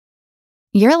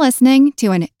You're listening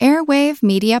to an Airwave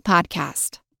Media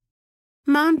Podcast.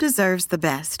 Mom deserves the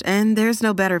best, and there's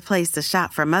no better place to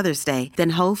shop for Mother's Day than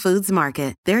Whole Foods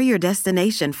Market. They're your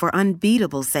destination for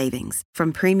unbeatable savings,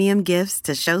 from premium gifts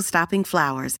to show-stopping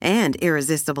flowers and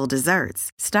irresistible desserts.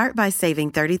 Start by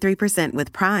saving 33%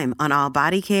 with Prime on all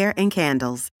body care and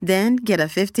candles. Then get a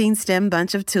 15-stem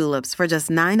bunch of tulips for just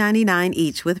 $9.99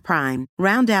 each with Prime.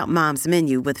 Round out Mom's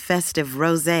menu with festive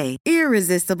rosé,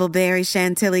 irresistible berry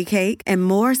chantilly cake, and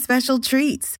more special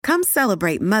treats. Come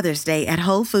celebrate Mother's Day at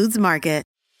Whole Foods Market.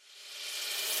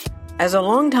 As a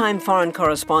longtime foreign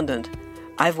correspondent,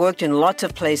 I've worked in lots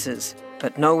of places,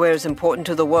 but nowhere as important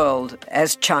to the world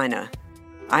as China.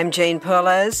 I'm Jane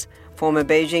Perlez, former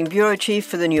Beijing bureau chief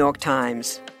for the New York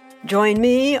Times. Join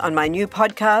me on my new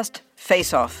podcast,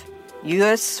 Face Off,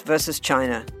 US versus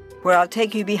China, where I'll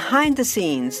take you behind the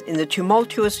scenes in the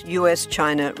tumultuous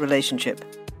US-China relationship.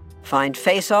 Find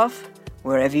Face Off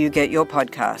wherever you get your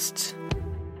podcasts.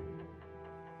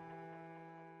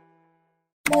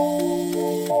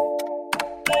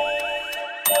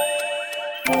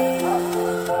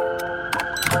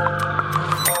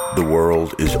 The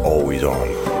world is always on,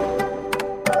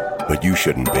 but you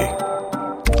shouldn't be.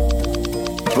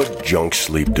 Put junk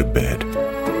sleep to bed.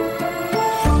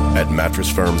 At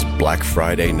Mattress Firm's Black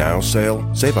Friday Now sale,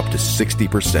 save up to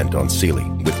 60% on Sealy,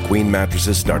 with queen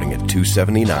mattresses starting at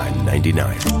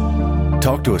 $279.99.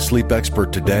 Talk to a sleep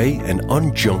expert today and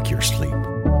unjunk your sleep.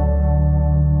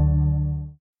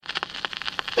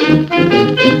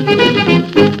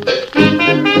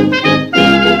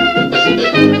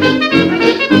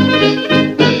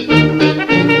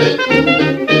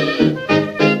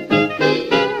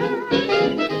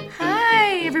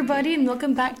 And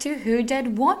welcome back to Who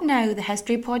Did What Now, the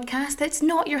history podcast that's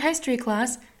not your history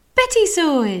class,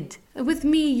 Bettysode. With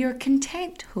me, your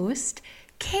content host,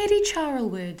 Kerry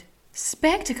Charlwood,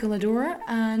 spectacle adorer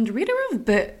and reader of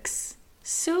books.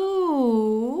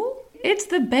 So, it's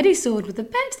the Bettysode with the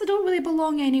bits that don't really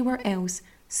belong anywhere else.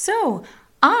 So,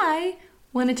 I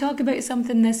want to talk about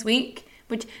something this week,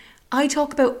 which I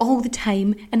talk about all the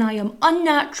time and I am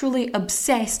unnaturally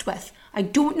obsessed with. I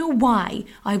don't know why.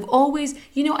 I've always,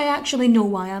 I actually know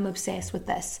why I'm obsessed with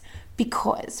this.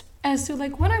 Because,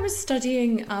 when I was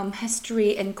studying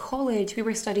history in college, we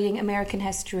were studying American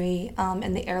history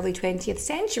in the early 20th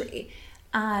century.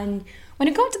 And when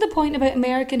it got to the point about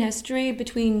American history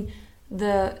between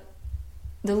the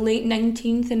late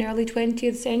 19th and early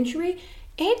 20th century,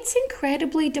 it's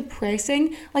incredibly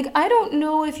depressing. I don't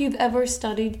know if you've ever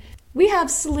studied. We have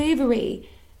slavery,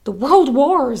 the world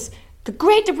wars, the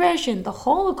Great Depression, the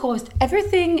Holocaust,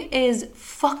 everything is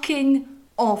fucking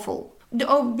awful.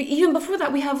 Even before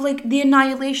that, we have, the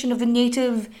annihilation of the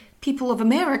native people of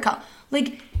America.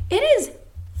 It is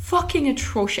fucking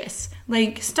atrocious.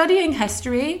 Studying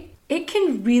history, it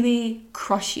can really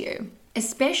crush you.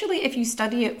 Especially if you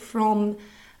study it from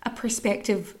a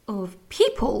perspective of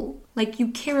people. You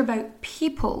care about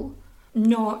people,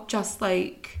 not just,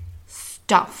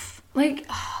 stuff.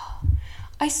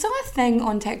 I saw a thing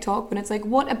on TikTok when it's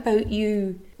what about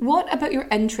you? What about your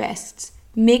interests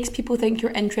makes people think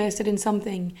you're interested in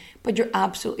something, but you're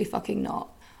absolutely fucking not?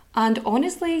 And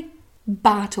honestly,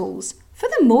 battles. For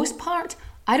the most part,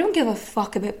 I don't give a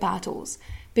fuck about battles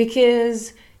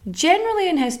because generally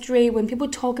in history, when people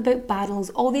talk about battles,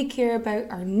 all they care about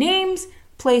are names,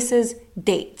 places,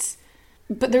 dates.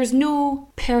 But there's no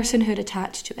personhood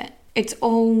attached to it. It's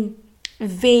all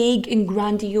vague and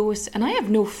grandiose, and I have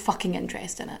no fucking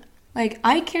interest in it.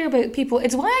 I care about people.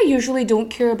 It's why I usually don't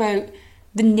care about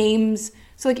the names.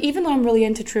 So even though I'm really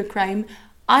into true crime,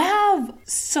 I have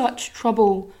such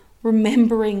trouble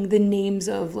remembering the names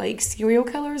of serial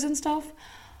killers and stuff,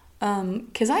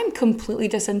 because I'm completely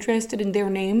disinterested in their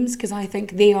names because I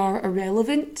think they are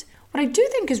irrelevant. What I do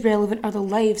think is relevant are the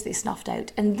lives they snuffed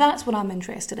out, and that's what I'm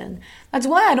interested in. That's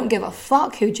why I don't give a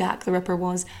fuck who Jack the Ripper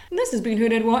was. And this has been Who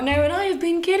Did What Now, and I have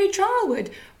been Kerry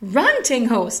Charlwood, ranting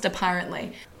host,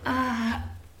 apparently.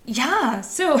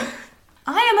 So I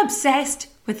am obsessed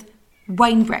with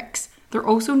wine bricks. They're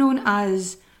also known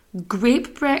as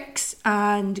grape bricks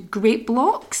and grape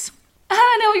blocks.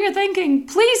 I know what you're thinking.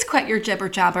 Please quit your jibber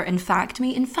jabber and fact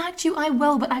me. In fact you, I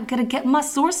will, but I gotta get my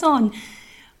source on.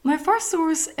 My first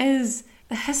source is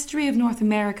the history of North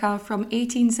America from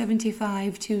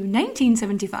 1875 to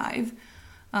 1975,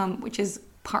 which is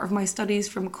part of my studies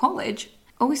from college.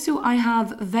 Also, I have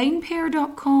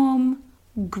vinepair.com,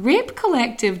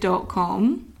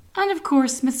 grapecollective.com, and of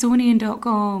course,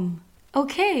 Smithsonian.com.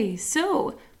 Okay,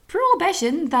 so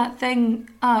Prohibition, that thing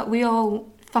we all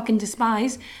fucking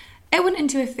despise, it went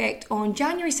into effect on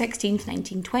January 16th,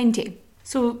 1920.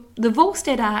 So the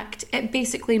Volstead Act, it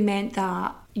basically meant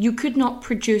that you could not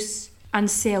produce and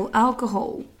sell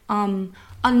alcohol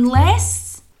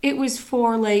unless it was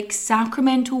for like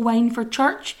sacramental wine for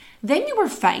church. Then you were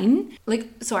fine.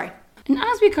 And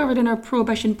as we covered in our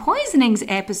Prohibition Poisonings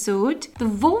episode, the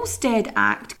Volstead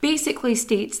Act basically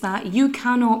states that you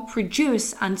cannot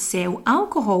produce and sell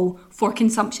alcohol for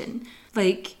consumption.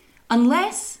 Like,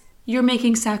 unless you're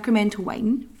making sacramental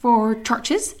wine for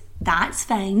churches, that's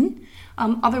fine.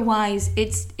 Otherwise,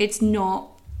 it's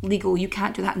not legal. You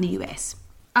can't do that in the US.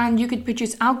 And you could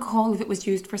produce alcohol if it was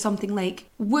used for something like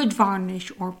wood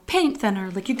varnish or paint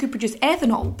thinner. Like, you could produce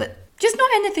ethanol, but just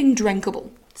not anything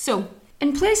drinkable. So,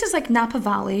 in places like Napa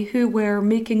Valley, who were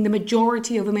making the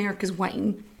majority of America's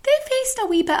wine, they faced a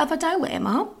wee bit of a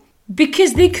dilemma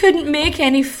because they couldn't make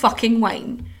any fucking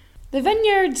wine. The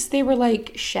vineyards, they were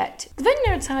like, shit. The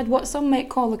vineyards had what some might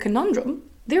call a conundrum.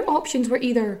 Their options were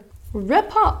either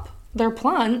rip up their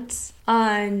plants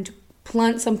and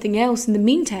plant something else in the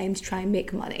meantime to try and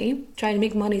make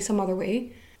money some other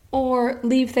way, or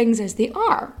leave things as they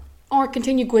are, or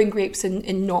continue growing grapes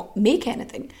and not make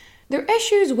anything. Their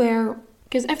issues were,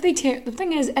 because if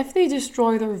they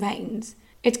destroy their vines,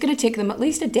 it's going to take them at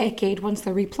least a decade once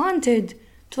they're replanted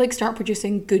to like start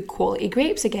producing good quality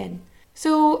grapes again.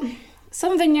 So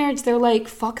some vineyards, they're like,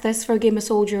 fuck this for a game of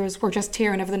soldiers, we're just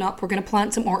tearing everything up, we're going to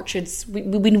plant some orchards, we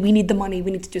need the money,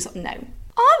 we need to do something now.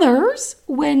 Others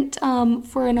went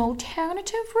for an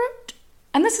alternative route.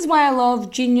 And this is why I love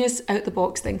genius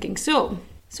out-the-box thinking. So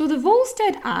the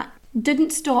Volstead Act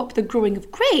didn't stop the growing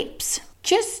of grapes,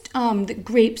 just that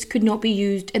grapes could not be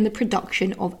used in the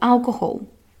production of alcohol.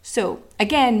 So,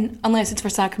 again, unless it's for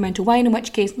sacramental wine, in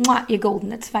which case, you're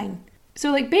golden, it's fine. So,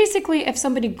 like, basically, if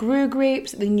somebody grew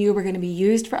grapes that they knew were going to be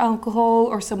used for alcohol,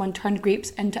 or someone turned grapes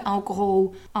into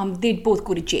alcohol, they'd both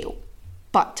go to jail.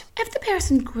 But if the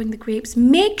person growing the grapes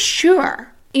makes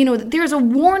sure, that there's a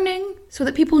warning so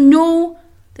that people know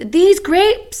that these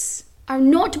grapes are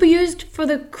not to be used for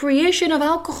the creation of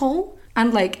alcohol,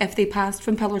 and like if they passed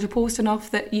from pillar to post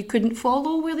enough that you couldn't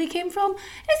follow where they came from,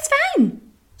 it's fine.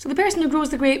 So the person who grows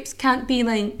the grapes can't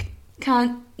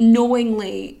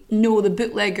knowingly know the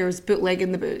bootleggers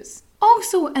bootlegging the booze.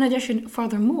 Also, in addition,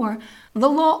 furthermore, the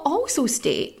law also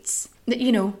states that,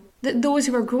 that those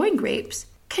who are growing grapes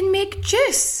can make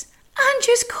juice and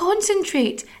juice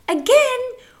concentrate. Again,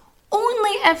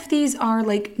 only if these are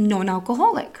like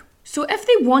non-alcoholic. So if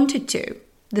they wanted to,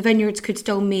 the vineyards could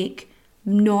still make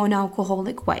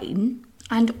non-alcoholic wine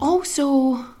and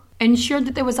also ensured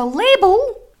that there was a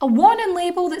warning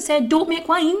label that said, don't make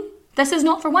wine, this is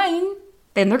not for wine,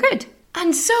 then they're good.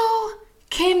 And so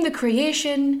came the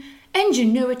creation,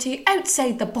 ingenuity,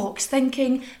 outside the box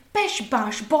thinking, bish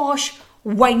bash bosh,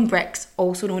 wine bricks,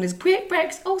 also known as grape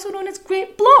bricks, also known as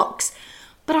grape blocks.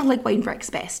 But I like wine bricks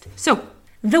best. So,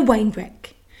 the wine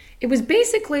brick. It was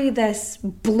basically this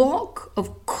block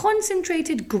of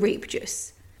concentrated grape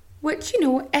juice, which,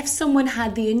 if someone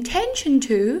had the intention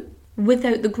to,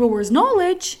 without the grower's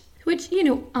knowledge,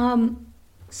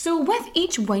 so with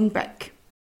each wine brick.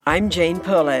 I'm Jane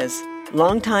Perlez,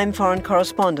 longtime foreign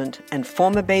correspondent and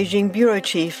former Beijing bureau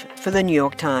chief for the New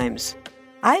York Times.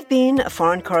 I've been a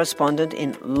foreign correspondent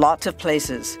in lots of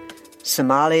places,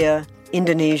 Somalia,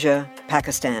 Indonesia,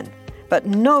 Pakistan, but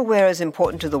nowhere as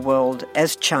important to the world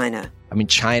as China. I mean,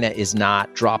 China is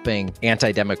not dropping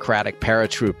anti-democratic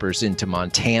paratroopers into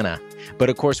Montana. But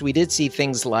of course, we did see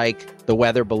things like the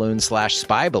weather balloon /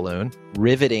 spy balloon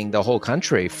riveting the whole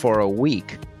country for a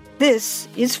week. This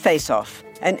is Face Off,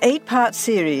 an 8-part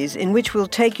series in which we'll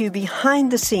take you behind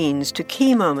the scenes to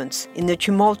key moments in the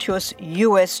tumultuous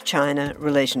US-China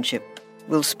relationship.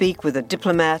 We'll speak with a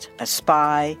diplomat, a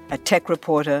spy, a tech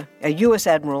reporter, a US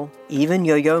admiral, even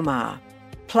Yo-Yo Ma.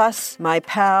 Plus, my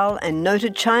pal and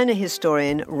noted China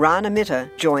historian Rana Mitter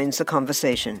joins the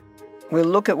conversation. We'll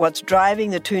look at what's driving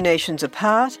the two nations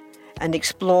apart and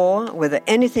explore whether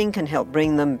anything can help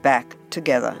bring them back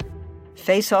together.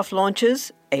 Face Off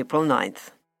launches April 9th.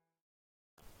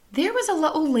 There was a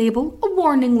little label, a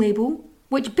warning label,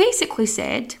 which basically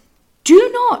said,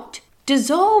 do not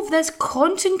dissolve this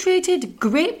concentrated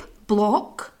grape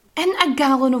block in a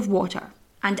gallon of water.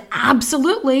 And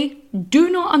absolutely do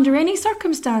not, under any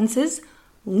circumstances,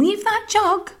 leave that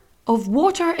jug of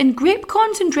water and grape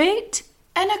concentrate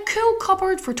in a cool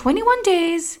cupboard for 21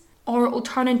 days, or it will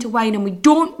turn into wine, and we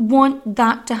don't want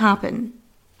that to happen.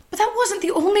 But that wasn't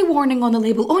the only warning on the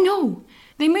label. Oh no!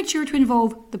 They made sure to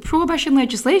involve the prohibition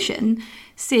legislation,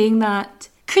 saying that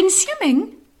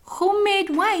consuming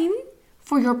homemade wine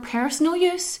for your personal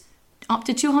use, up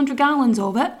to 200 gallons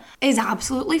of it, is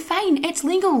absolutely fine. It's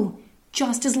legal.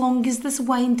 Just as long as this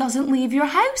wine doesn't leave your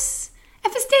house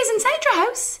If it stays inside your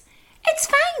house, it's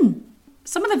fine.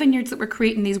 Some of the vineyards that were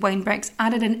creating these wine bricks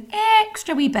added an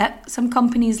extra wee bit. Some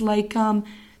companies like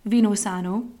Vino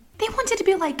Sano, they wanted to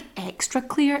be like extra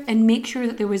clear and make sure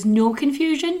that there was no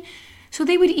confusion. So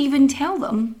they would even tell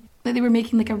them that they were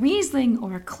making like a Riesling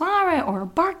or a Clara or a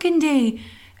Burgundy.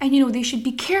 And, they should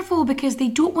be careful because they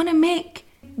don't want to make,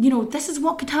 this is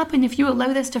what could happen if you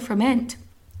allow this to ferment.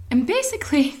 And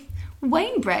basically,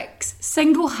 wine bricks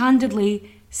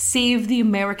single-handedly save the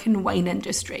American wine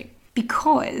industry.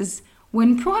 Because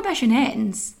when Prohibition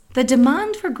ends, the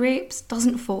demand for grapes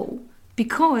doesn't fall.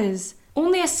 Because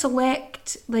only a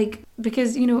select,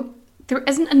 because there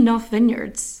isn't enough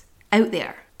vineyards out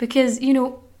there. Because,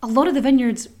 a lot of the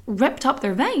vineyards ripped up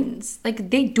their vines.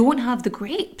 They don't have the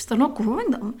grapes. They're not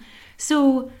growing them.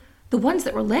 So the ones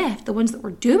that were left, the ones that were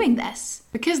doing this,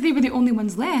 because they were the only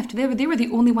ones left, they were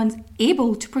the only ones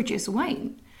able to produce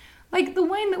wine. The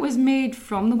wine that was made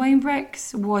from the wine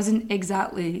bricks wasn't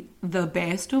exactly the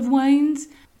best of wines,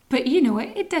 but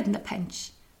it did in a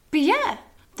pinch. But yeah,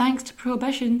 thanks to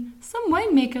Prohibition, some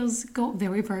winemakers got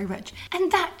very, very rich.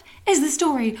 And that is the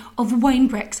story of wine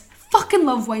bricks. Fucking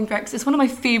love wine bricks. It's one of my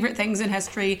favourite things in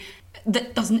history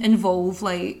that doesn't involve,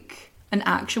 an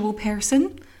actual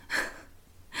person.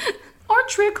 Or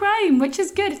true crime, which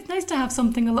is good. It's nice to have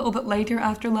something a little bit lighter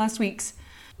after last week's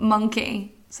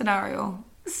monkey scenario.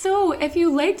 So, if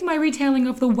you liked my retelling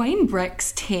of the wine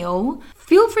bricks tale,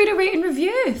 feel free to rate and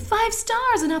review. 5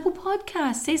 stars on Apple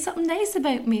Podcasts. Say something nice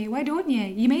about me. Why don't you?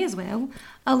 You may as well.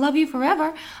 I'll love you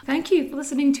forever. Thank you for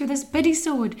listening to this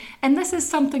biddy-sode. And this is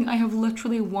something I have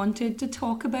literally wanted to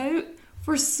talk about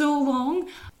for so long.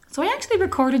 So I actually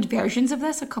recorded versions of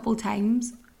this a couple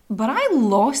times, but I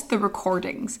lost the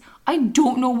recordings. I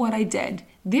don't know what I did.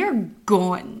 They're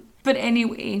gone. But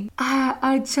anyway,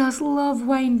 I just love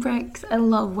wine bricks. I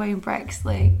love wine bricks.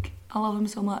 I love them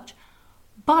so much.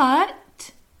 But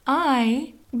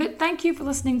thank you for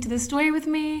listening to this story with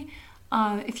me.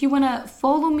 If you want to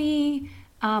follow me,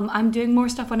 I'm doing more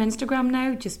stuff on Instagram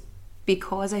now just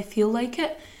because I feel like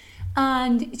it.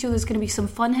 And so there's going to be some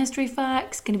fun history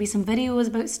facts, going to be some videos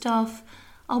about stuff.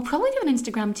 I'll probably do an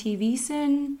Instagram TV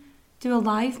soon. Do a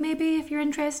live maybe if you're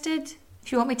interested.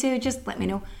 If you want me to, just let me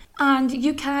know. And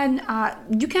you can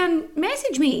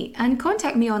message me and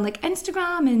contact me on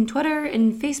Instagram and Twitter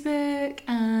and Facebook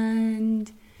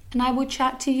and I will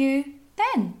chat to you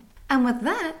then. And with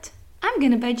that, I'm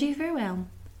going to bid you farewell.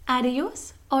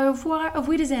 Adios, au revoir, auf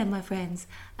Wiedersehen, my friends.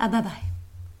 Bye-bye.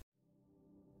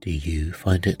 Do you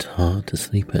find it hard to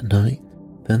sleep at night?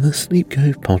 Then the Sleep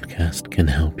Cove podcast can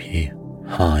help you.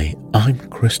 Hi, I'm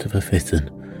Christopher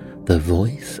Fitton, the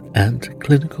voice and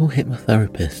clinical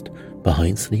hypnotherapist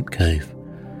behind Sleep Cove.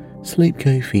 Sleep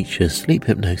Cove features sleep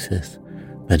hypnosis,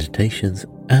 meditations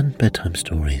and bedtime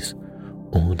stories,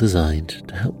 all designed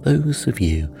to help those of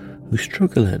you who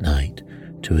struggle at night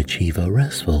to achieve a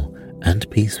restful and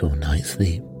peaceful night's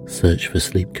sleep. Search for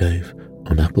Sleep Cove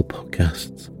on Apple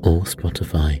Podcasts or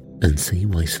Spotify and see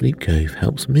why Sleep Cove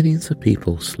helps millions of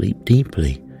people sleep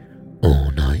deeply all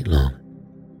night.